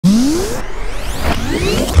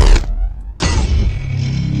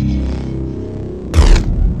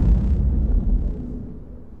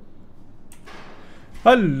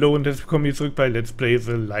Hallo und herzlich willkommen hier zurück bei Let's Play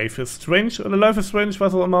The Life is Strange oder Life is Strange,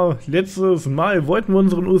 was auch immer. Letztes Mal wollten wir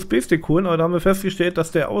unseren USB-Stick holen, aber da haben wir festgestellt, dass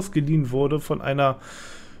der ausgeliehen wurde von einer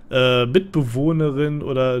Mitbewohnerin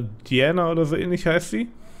oder Diana oder so ähnlich heißt sie.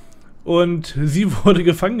 Und sie wurde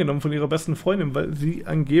gefangen genommen von ihrer besten Freundin, weil sie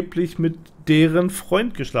angeblich mit deren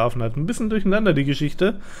Freund geschlafen hat. Ein bisschen durcheinander die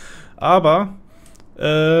Geschichte, aber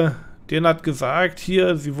Diana hat gesagt,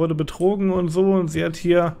 hier, sie wurde betrogen und so und sie hat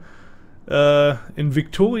hier in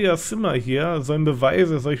Victorias Zimmer hier soll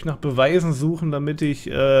ich nach Beweisen suchen, damit ich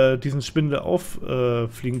diesen Spindel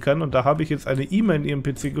auffliegen kann. Und da habe ich jetzt eine E-Mail in ihrem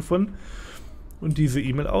PC gefunden und diese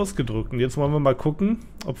E-Mail ausgedruckt. Und jetzt wollen wir mal gucken,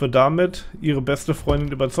 ob wir damit ihre beste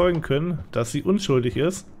Freundin überzeugen können, dass sie unschuldig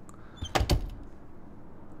ist.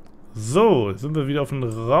 So, jetzt sind wir wieder auf dem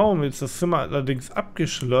Raum. Jetzt ist das Zimmer allerdings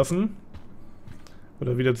abgeschlossen.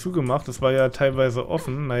 Oder wieder zugemacht. Das war ja teilweise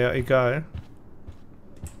offen. Naja, egal.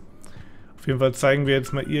 Auf jeden Fall zeigen wir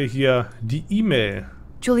jetzt mal ihr hier die E-Mail.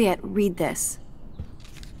 Juliet, read this.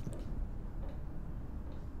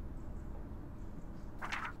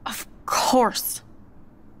 Of course.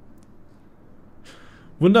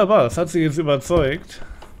 Wunderbar, das hat sie jetzt überzeugt.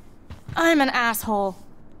 I'm an asshole.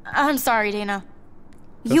 I'm sorry, Dana.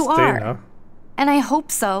 Das You ist are. Dana. And I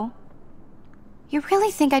hope so. You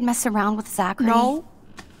really think I'd mess around with Zachary? No,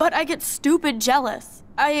 but I get stupid jealous.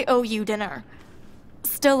 I owe you dinner.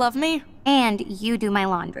 Still love me? And you do my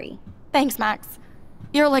laundry. Thanks, Max.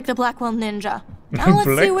 You're like the Blackwell Ninja. Now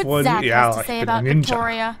let's see what Zach has to say about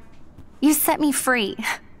Victoria. You set me free.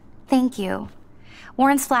 Thank you.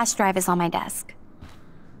 Warren's flash drive is on my desk.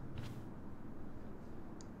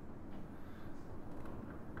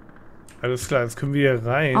 Alles klar, jetzt können wir hier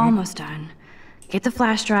rein. Almost done. Get the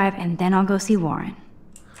flash drive and then I'll go see Warren.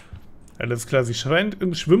 Alles klar, sie scheint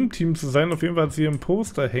im Schwimmteam zu sein. Auf jeden Fall hat sie hier ein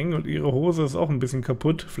Poster hängen und ihre Hose ist auch ein bisschen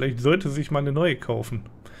kaputt. Vielleicht sollte sie sich mal eine neue kaufen.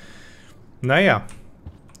 Naja.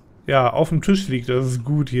 Ja, auf dem Tisch liegt, das ist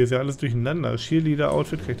gut. Hier ist ja alles durcheinander.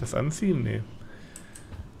 Cheerleader-Outfit, kann ich das anziehen? Nee.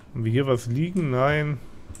 Haben wir hier was liegen? Nein.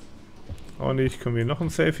 Auch nicht. Können wir noch ein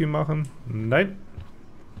Selfie machen? Nein.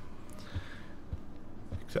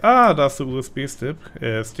 Ah, da ist der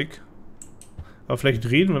USB-Stick. Aber vielleicht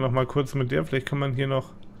reden wir noch mal kurz mit der. Vielleicht kann man hier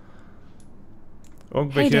noch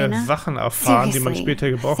irgendwelche Sachen erfahren, die man später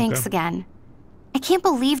gebrauchen kann. Thanks again. I can't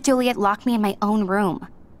believe Juliet locked me in my own room.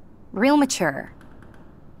 Real mature.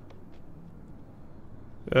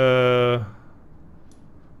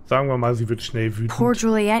 Sagen wir mal, sie wird schnell wütend. Poor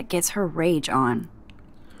Juliet gets her rage on.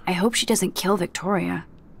 I hope she doesn't kill Victoria.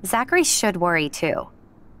 Zachary should worry too.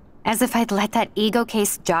 As if I'd let that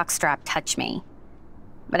ego-cased jockstrap touch me.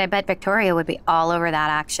 But I bet Victoria would be all over that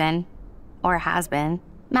action. Or has been.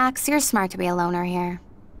 Max, you're smart to be a loner here.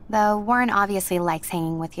 Though Warren obviously likes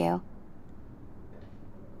hanging with you.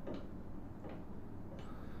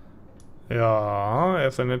 Ja, er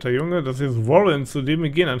ist ein netter Junge. Das ist Warren, zu dem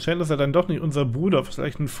wir gehen. Anscheinend ist er dann doch nicht unser Bruder.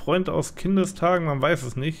 Vielleicht ein Freund aus Kindestagen, man weiß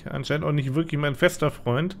es nicht. Anscheinend auch nicht wirklich mein fester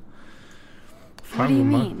Freund. Fragen wir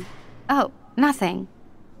mal. What do you mean? Oh, nothing.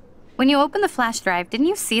 When you opened the flash drive, didn't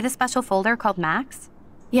you see the special folder called Max?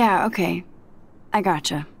 Yeah, okay. I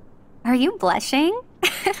gotcha. Are you blushing?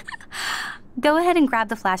 Go ahead and grab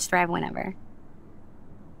the flash drive whenever.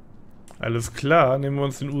 Alles klar, nehmen wir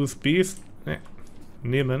uns den USBs.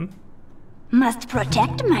 Nehmen. Must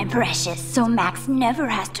protect my precious, so Max never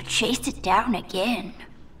has to chase it down again.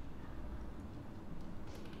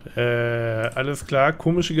 Alles klar,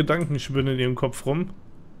 komische Gedanken schwirren in ihrem Kopf rum.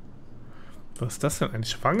 Was ist das denn? Ein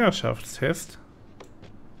Schwangerschaftstest?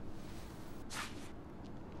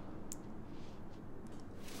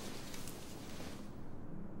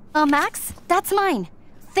 Oh, Max, that's mine.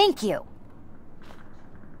 Thank you.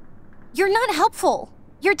 You're not helpful.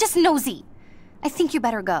 You're just nosy. I think you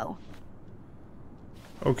better go.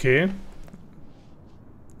 Okay.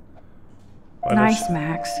 Nice,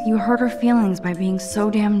 Max. You hurt her feelings by being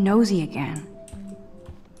so damn nosy again.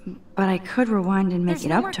 But I could rewind and make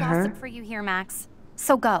it up to her. There's no more gossip for you here, Max.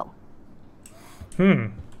 So go.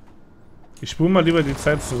 Ich spule mal lieber die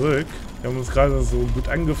Zeit zurück. Wir haben uns gerade so gut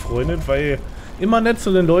angefreundet, weil immer nett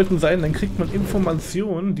zu den Leuten sein, dann kriegt man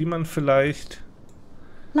Informationen, die man vielleicht...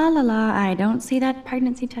 La la la, I don't see that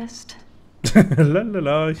pregnancy test.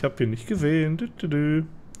 Lalala, ich habe ihn nicht gesehen.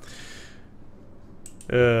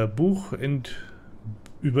 Buch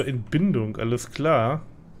über Entbindung, alles klar.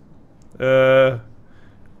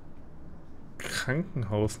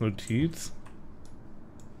 Krankenhausnotiz.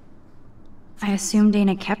 I assume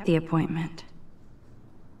Dana kept the appointment.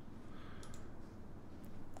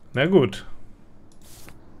 Na gut.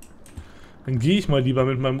 Dann gehe ich mal lieber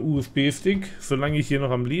mit meinem USB-Stick, solange ich hier noch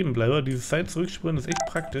am Leben bleibe. Diese Zeit zurückspulen ist echt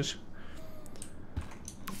praktisch.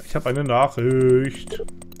 Ich habe eine Nachricht.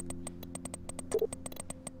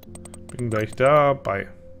 Bin gleich dabei.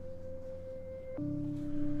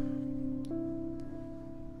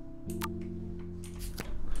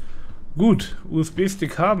 Gut,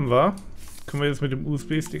 USB-Stick haben wir. Können wir jetzt mit dem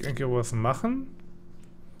USB-Stick eigentlich auch was machen?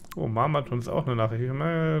 Oh, Mama hat uns auch eine Nachricht.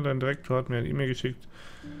 Dein Direktor hat mir eine E-Mail geschickt.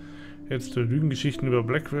 Jetzt Lügengeschichten über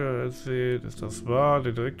Blackwell erzählt. Ist das wahr?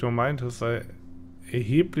 Der Direktor meint, es sei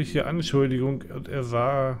erhebliche Anschuldigung und er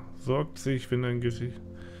sorgt sich, wenn ein Gesicht...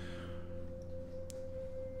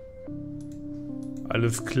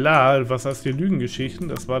 Alles klar, was heißt die Lügengeschichten?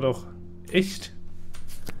 Das war doch echt.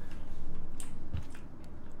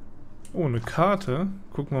 Oh, eine Karte.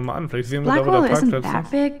 Gucken wir mal an. Vielleicht sehen wir da, wo der Parkplatz ist.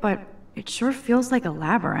 That big, but it sure feels like a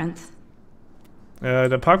labyrinth.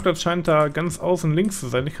 Der Parkplatz scheint da ganz außen links zu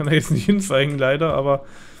sein. Ich kann da jetzt nicht hinzeigen, leider, aber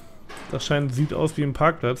das sieht aus wie ein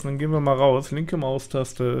Parkplatz. Und dann gehen wir mal raus. Linke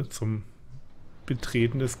Maustaste zum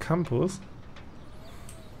Betreten des Campus.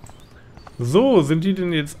 So, sind die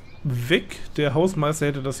denn jetzt weg? Der Hausmeister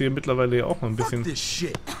hätte das hier mittlerweile ja auch mal ein bisschen...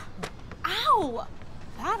 Ow!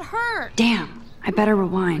 That hurt! Damn, I better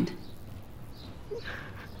rewind.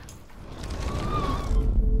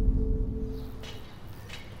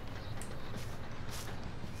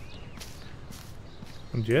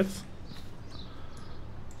 Und jetzt?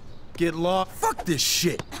 Get lost. Fuck this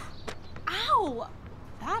shit. Ow!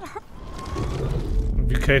 That hurt!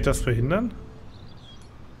 Wie kann ich das verhindern?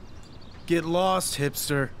 Get lost,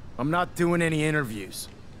 hipster. I'm not doing any interviews.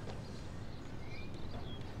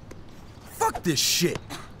 Fuck this shit.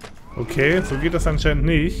 Okay, so geht das anscheinend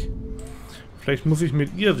nicht. Vielleicht muss ich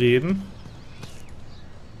mit ihr reden.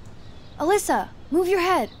 Alyssa, move your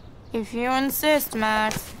head. If you insist,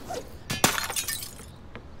 Max.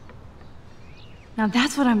 Now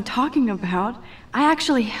that's what I'm talking about. I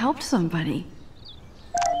actually helped somebody.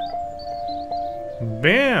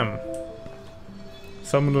 Bam!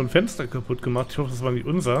 Jetzt haben wir nur ein Fenster kaputt gemacht. Ich hoffe, das war nicht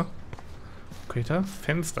unser. Okay, da?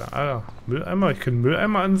 Fenster. Ah, Mülleimer. Ich kann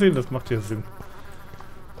Mülleimer ansehen. Das macht ja Sinn.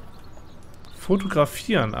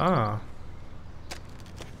 Fotografieren. Ah.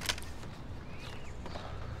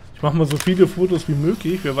 Ich mache mal so viele Fotos wie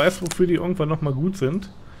möglich. Wer weiß, wofür die irgendwann nochmal gut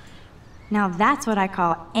sind. Now that's what I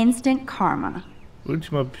call instant karma.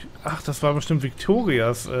 Ach, das war bestimmt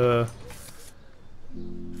Victorias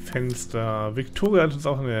Fenster. Victoria hat uns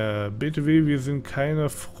auch eine BTW, wir sind keine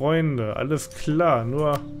Freunde. Alles klar,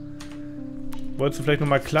 nur wolltest du vielleicht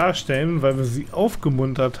nochmal klarstellen, weil wir sie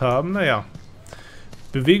aufgemuntert haben. Naja,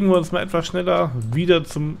 bewegen wir uns mal etwas schneller wieder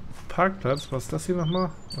zum Parkplatz. Was ist das hier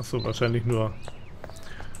nochmal? Achso, wahrscheinlich nur,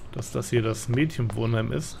 dass das hier das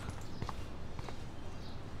Mädchenwohnheim ist.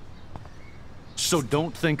 So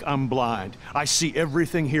don't think I'm blind. I see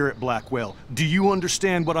everything here at Blackwell. Do you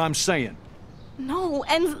understand what I'm saying? No,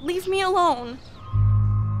 and leave me alone.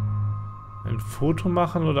 Ein Foto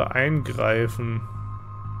machen oder eingreifen?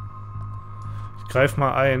 Ich greif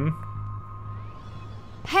mal ein.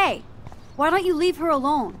 Hey, why don't you leave her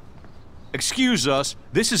alone? Excuse us,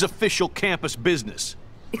 this is official campus business.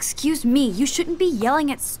 Excuse me, you shouldn't be yelling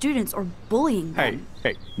at students or bullying them.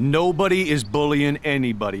 Hey, nobody is bullying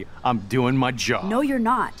anybody. I'm doing my job. No, you're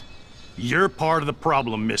not. You're part of the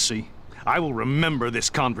problem, Missy. I will remember this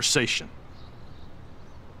conversation.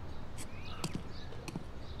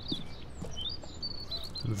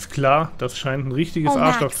 Alles klar, das scheint ein richtiges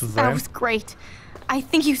Arschloch zu sein. That was great. I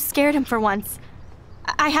think you scared him for once.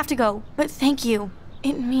 I have to go, but thank you.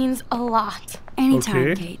 It means a lot.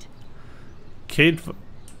 Anytime, Okay. Kate. Kate,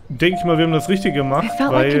 denke ich mal, wir haben das Richtige gemacht, I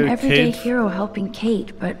felt like an weil everyday Kate... hero helping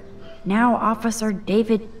Kate, but now Officer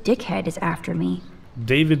David Dickhead is after me.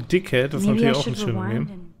 David Dickhead, das ist Maybe I natürlich auch ein should schöner rewind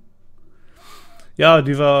Name. and... Ja,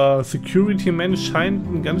 dieser Security-Mensch scheint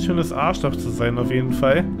ein ganz schönes Arschloch zu sein, auf jeden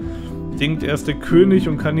Fall. Denkt, er ist der König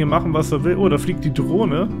und kann hier machen, was er will. Oh, da fliegt die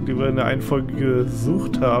Drohne, die wir in der einen Folge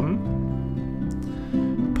gesucht haben.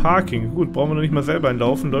 Parking. Gut, brauchen wir noch nicht mal selber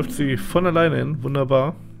einlaufen. Läuft sie von alleine hin.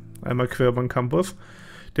 Wunderbar. Einmal quer über den Campus.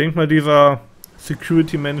 Denk mal, dieser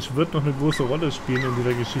Security-Mensch wird noch eine große Rolle spielen in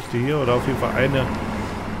dieser Geschichte hier. Oder auf jeden Fall eine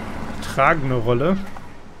tragende Rolle.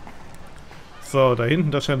 So, da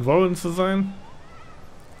hinten, das scheint Wollen zu sein.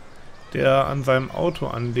 Der an seinem Auto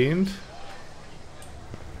anlehnt.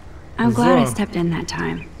 I'm glad I So. stepped in that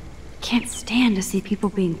time. Can't stand to see people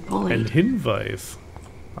being Ein bullied. Hinweis.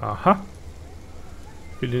 Aha.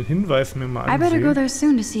 Ich will den Hinweis mir mal I better go ansehen. there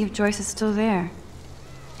soon to see if Joyce is still there.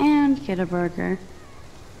 And get a burger.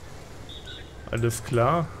 Alles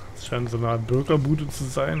klar. Das scheint so eine Art Burgerbude zu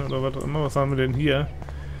sein oder was auch immer. Was haben wir denn hier?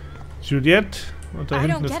 Juliette. Und da I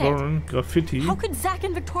hinten don't ist get it. Lauren. Graffiti. How could Zach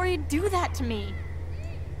and Victoria do that to me?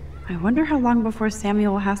 I wonder how long before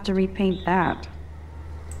Samuel has to repaint that.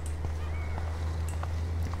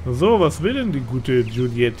 So, was will denn die gute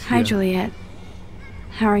Juliette hier? Hi, Juliette.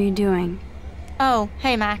 How are you doing? Oh,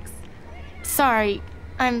 hey, Max. Sorry,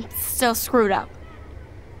 I'm still screwed up.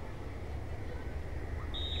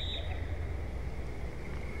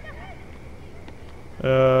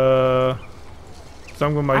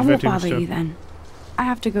 Sagen wir mal, I ich won't werde bother you hier then. I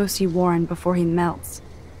have to go see Warren before he melts.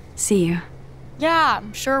 See you. Yeah,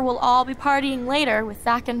 I'm sure we'll all be partying later with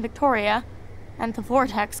Zach and Victoria and the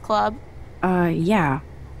Vortex Club. Yeah.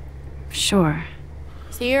 Sure.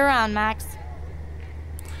 See you around, Max.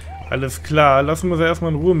 Alles klar, lassen wir sie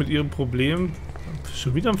erstmal in Ruhe mit ihrem Problem.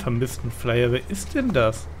 Schon wieder ein vermissten Flyer. Wer ist denn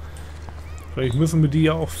das? Vielleicht müssen wir die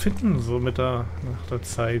ja auch finden, so mit nach der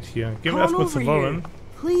Zeit hier. Gehen wir erstmal zu Warren.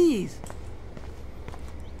 Please.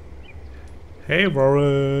 Hey,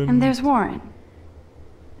 Warren. And there's Warren.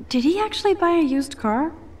 Did he actually buy a used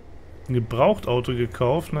car? Ein Gebrauchtauto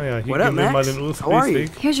gekauft. Naja, hier What up, gehen wir mal Max? den How are you?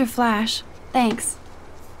 USB-Stick. Here's your flash. Thanks.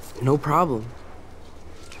 No problem.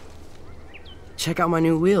 Check out my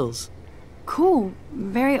new wheels. Cool.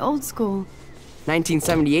 Very old school.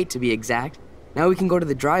 1978 to be exact. Now we can go to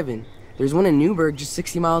the drive-in. There's one in Newburgh just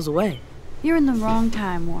 60 miles away. You're in the wrong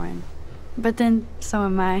time, Warren. But then, so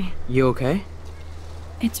am I. You okay?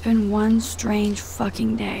 It's been one strange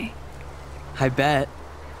fucking day. I bet.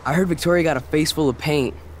 I heard Victoria got a face full of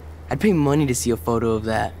paint. I'd pay money to see a photo of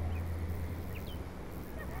that.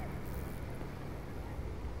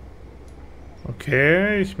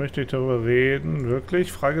 Okay, ich möchte nicht darüber reden.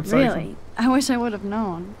 Wirklich? Fragezeichen. Really? I wish I would have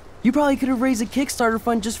known. You probably could have raised a Kickstarter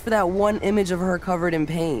fund just for that one image of her covered in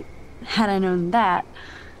paint. Had I known that.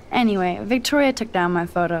 Anyway, Victoria took down my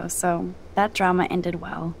photo, so that drama ended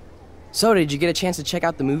well. So, did you get a chance to check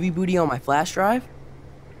out the movie booty on my flash drive?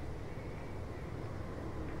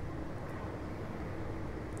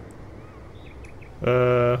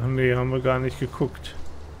 Nee, haben wir gar nicht geguckt.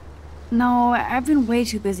 No, I've been way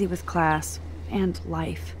too busy with class and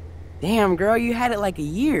life. Damn, girl, you had it like a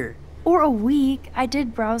year. Or a week. I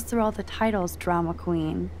did browse through all the titles, drama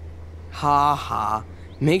queen. Ha ha.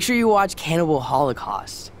 Make sure you watch Cannibal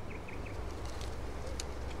Holocaust.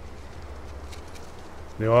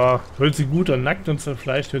 Ja, hört sich gut an. Nackt und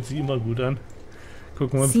zerfleischt hört sich immer gut an.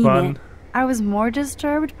 Gucken wir uns Seen mal it. an. I was more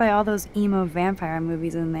disturbed by all those emo vampire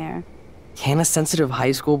movies in there. Can a sensitive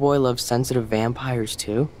high school boy love sensitive vampires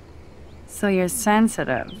too? So you're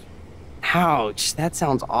sensitive. Ouch, that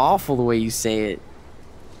sounds awful the way you say it.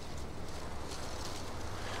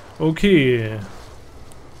 Okay.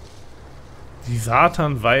 Die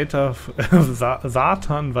Satanweiber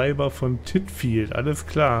von Titfield. Alles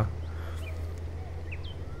klar.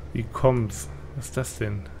 Wie kommt's? Was ist das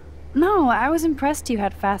denn? No, I was impressed you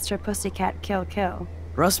had faster pussycat kill kill.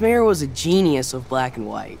 Russ Meyer was a genius of black and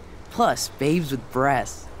white. Plus, babes with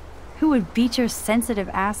breasts. Who would beat your sensitive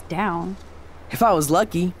ass down? If I was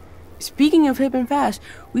lucky. Speaking of hip and fast,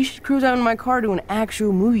 we should cruise out in my car to an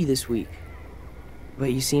actual movie this week.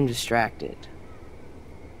 But you seem distracted.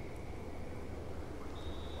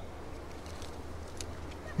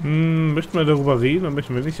 Möchten wir darüber reden oder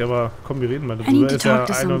möchten wir nicht? Aber komm, wir reden mal I need darüber. to Ist ja talk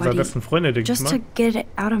to einer unserer somebody. besten Freunde, denke ich Just to mal. get it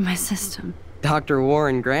out of my system. Dr.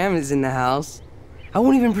 Warren Graham is in the house. I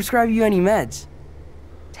won't even prescribe you any meds.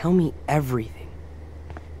 Tell me everything.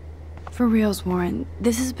 For reals, Warren,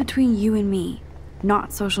 this is between you and me,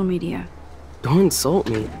 not social media. Don't insult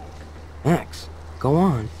me. Max, go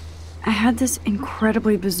on. I had this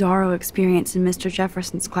incredibly bizarro experience in Mr.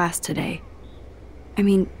 Jefferson's class today. I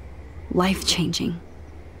mean, life-changing.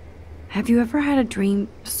 Have you ever had a dream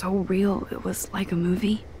so real it was like a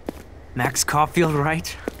movie? Max Caulfield,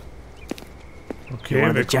 right? Okay, You're one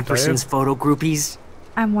of wer the kommt da Jefferson's jetzt? photo groupies?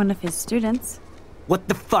 I'm one of his students. What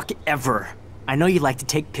the fuck ever? I know you like to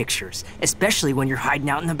take pictures, especially when you're hiding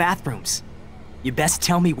out in the bathrooms. You best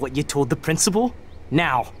tell me what you told the principal?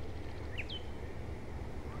 Now.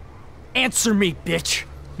 Answer me, bitch!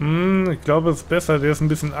 Ich glaube, es ist besser, der ist ein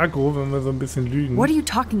bisschen aggro, wenn wir so ein bisschen lügen. What are you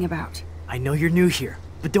talking about? I know you're new here,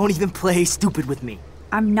 but don't even play stupid with me.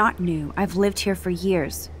 I'm not new. I've lived here for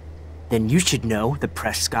years. Then you should know the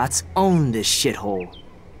Prescotts own this shithole.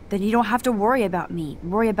 Then you don't have to worry about me.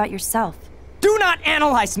 Worry about yourself. Do not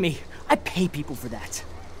analyze me! I pay people for that.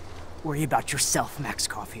 Worry about yourself, Max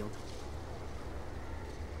Caulfield.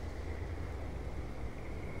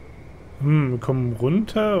 Wir kommen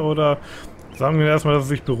runter oder sagen wir erstmal, dass er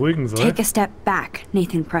sich beruhigen soll? Take a step back,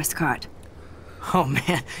 Nathan Prescott. Oh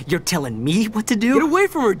man, you're telling me what to do? Get away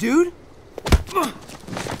from her, dude!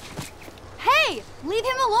 Hey, leave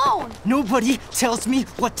him alone. Nobody tells me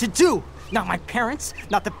what to do. Not my parents,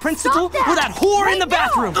 not the principal, Stop that! or that whore Right in the now!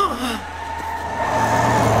 bathroom.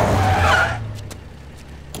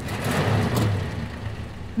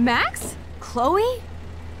 Max? Chloe?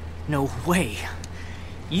 No way.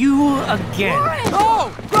 You again. Go!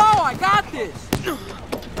 Go! I got this!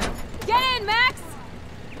 Get in, Max!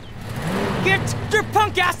 Get your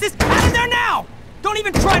punk asses out of there now! Don't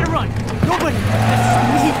even try to run! Nobody!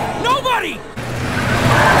 Nobody!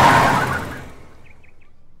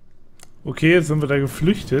 Okay, jetzt sind wir da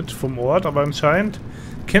geflüchtet vom Ort, aber anscheinend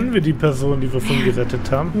kennen wir die Person, die wir vorhin gerettet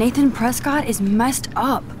haben. Nathan Prescott is messed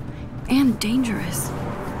up and dangerous.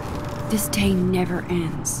 This day never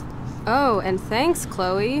ends. Oh, and thanks,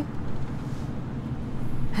 Chloe.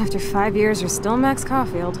 After 5 years, you're still Max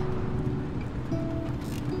Caulfield.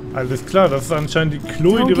 Alles klar, das ist anscheinend die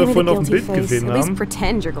Chloe, die wir vorhin auf dem Bild gesehen At least haben.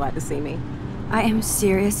 pretend you're glad to see me. I am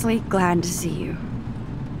seriously glad to see you.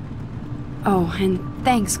 Oh, and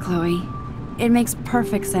thanks, Chloe. It makes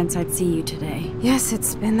perfect sense I'd see you today. Yes,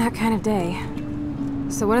 it's been that kind of day.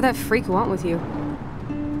 So what did that freak want with you?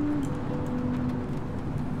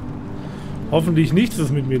 Hoffentlich nichts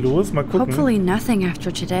ist mit mir los. Mal gucken. Hopefully nothing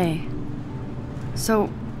after today. So,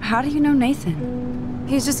 how do you know Nathan?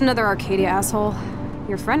 He's just another Arcadia asshole.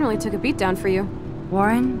 Your friend really took a beat down for you.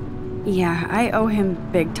 Warren? Yeah, I owe him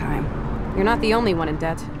big time. You're not the only one in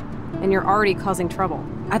debt. And you're already causing trouble.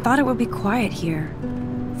 I thought it would be quiet here.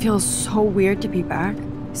 Feels so weird to be back.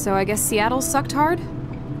 So I guess Seattle sucked hard?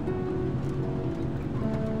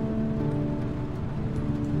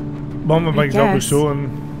 Machen wir mal, glaube ich,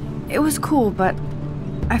 schon. It was cool, but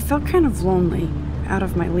I felt kind of lonely, out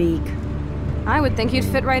of my league. I would think you'd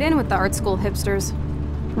fit right in with the art school hipsters.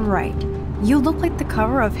 Right. You look like the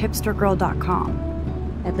cover of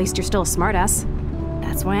hipstergirl.com. At least you're still a smartass.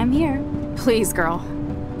 That's why I'm here. Please, girl.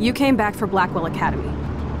 You came back for Blackwell Academy.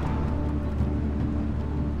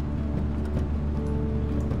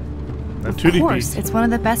 Natürlich Of course, nicht. it's one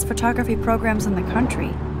of the best photography programs in the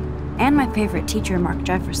country. And my favorite teacher, Mark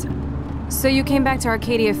Jefferson. So you came back to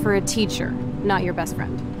Arcadia for a teacher, not your best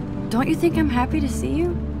friend. Don't you think I'm happy to see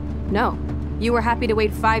you? No. You were happy to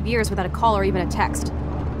wait 5 years without a call or even a text.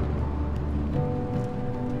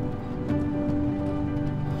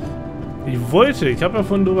 Ich habe ja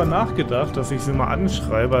vorhin drüber nachgedacht, dass ich sie mal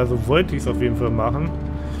anschreibe, also wollte ich es auf jeden Fall machen.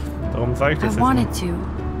 Darum sage ich das I jetzt wanted mal.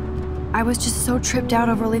 to. I was just so tripped out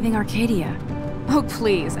over leaving Arcadia. Oh,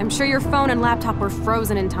 please. I'm sure your phone and laptop were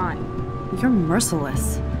frozen in time. You're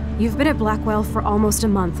merciless. You've been at Blackwell for almost a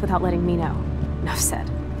month without letting me know. Enough said.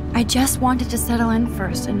 I just wanted to settle in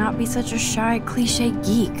first and not be such a shy, cliché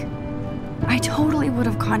geek. I totally would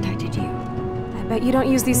have contacted you. I bet you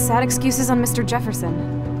don't use these sad excuses on Mr.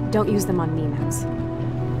 Jefferson. Don't use them on me, Max.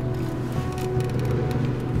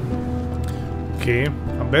 Okay,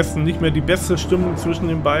 am besten nicht mehr die beste Stimmung zwischen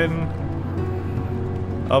den beiden.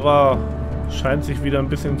 Aber scheint sich wieder ein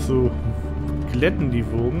bisschen zu glätten, die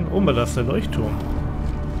Wogen. Oh, mal, da ist der Leuchtturm.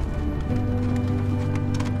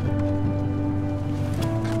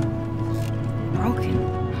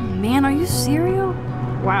 Broken. Man, are you serial?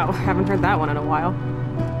 Wow, haven't heard that one in a while.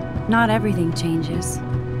 Not everything changes.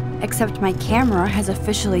 Except my camera has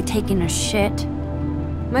officially taken a shit.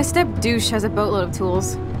 My step-douche has a boatload of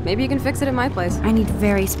tools. Maybe you can fix it at my place. I need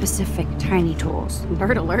very specific, tiny tools.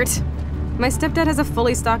 Nerd alert. My stepdad has a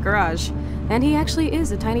fully stocked garage, and he actually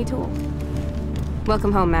is a tiny tool.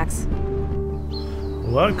 Welcome home, Max.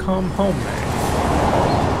 Welcome home, Max.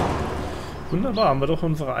 Wunderbar, haben wir doch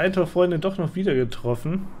unsere alte Freundin doch noch wieder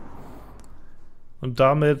getroffen. Und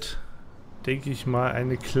damit, denke ich mal,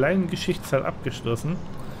 eine kleine Geschichtsteil abgeschlossen.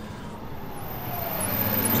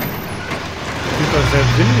 Es ist sehr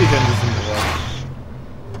windig an diesem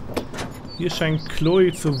Ort. Hier scheint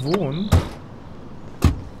Chloe zu wohnen.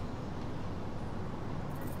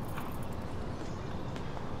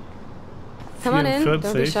 Come on in, don't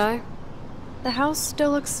be 44. shy. The house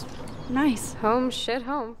still looks nice. Home, shit,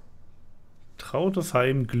 home. Trautes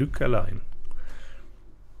Heim, Glück allein.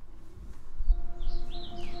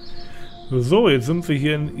 So, jetzt sind wir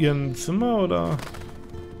hier in ihrem Zimmer, oder?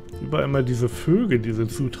 Überall immer diese Vögel, diese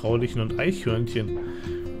zutraulichen und Eichhörnchen.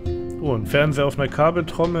 Oh, ein Fernseher auf einer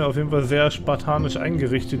Kabeltrommel, auf jeden Fall sehr spartanisch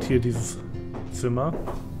eingerichtet hier, dieses Zimmer.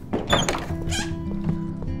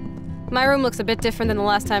 My room looks a bit different than the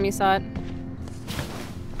last time you saw it.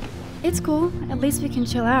 It's cool. At least we can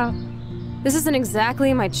chill out. This isn't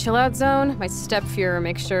exactly my chill-out zone. My step-Fuhrer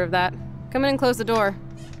makes sure of that. Come in and close the door.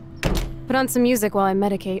 Put on some music while I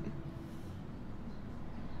medicate.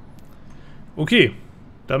 Okay,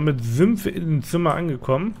 damit sind wir im Zimmer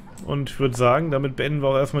angekommen. Und ich würde sagen, damit beenden wir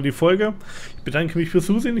auch erstmal die Folge. Ich bedanke mich fürs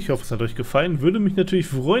Zusehen. Ich hoffe, es hat euch gefallen. Würde mich natürlich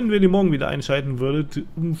freuen, wenn ihr morgen wieder einschalten würdet.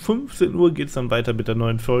 Um 15 Uhr geht es dann weiter mit der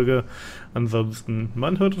neuen Folge. Ansonsten,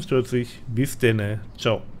 man hört und stört sich. Bis denne.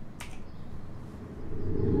 Ciao.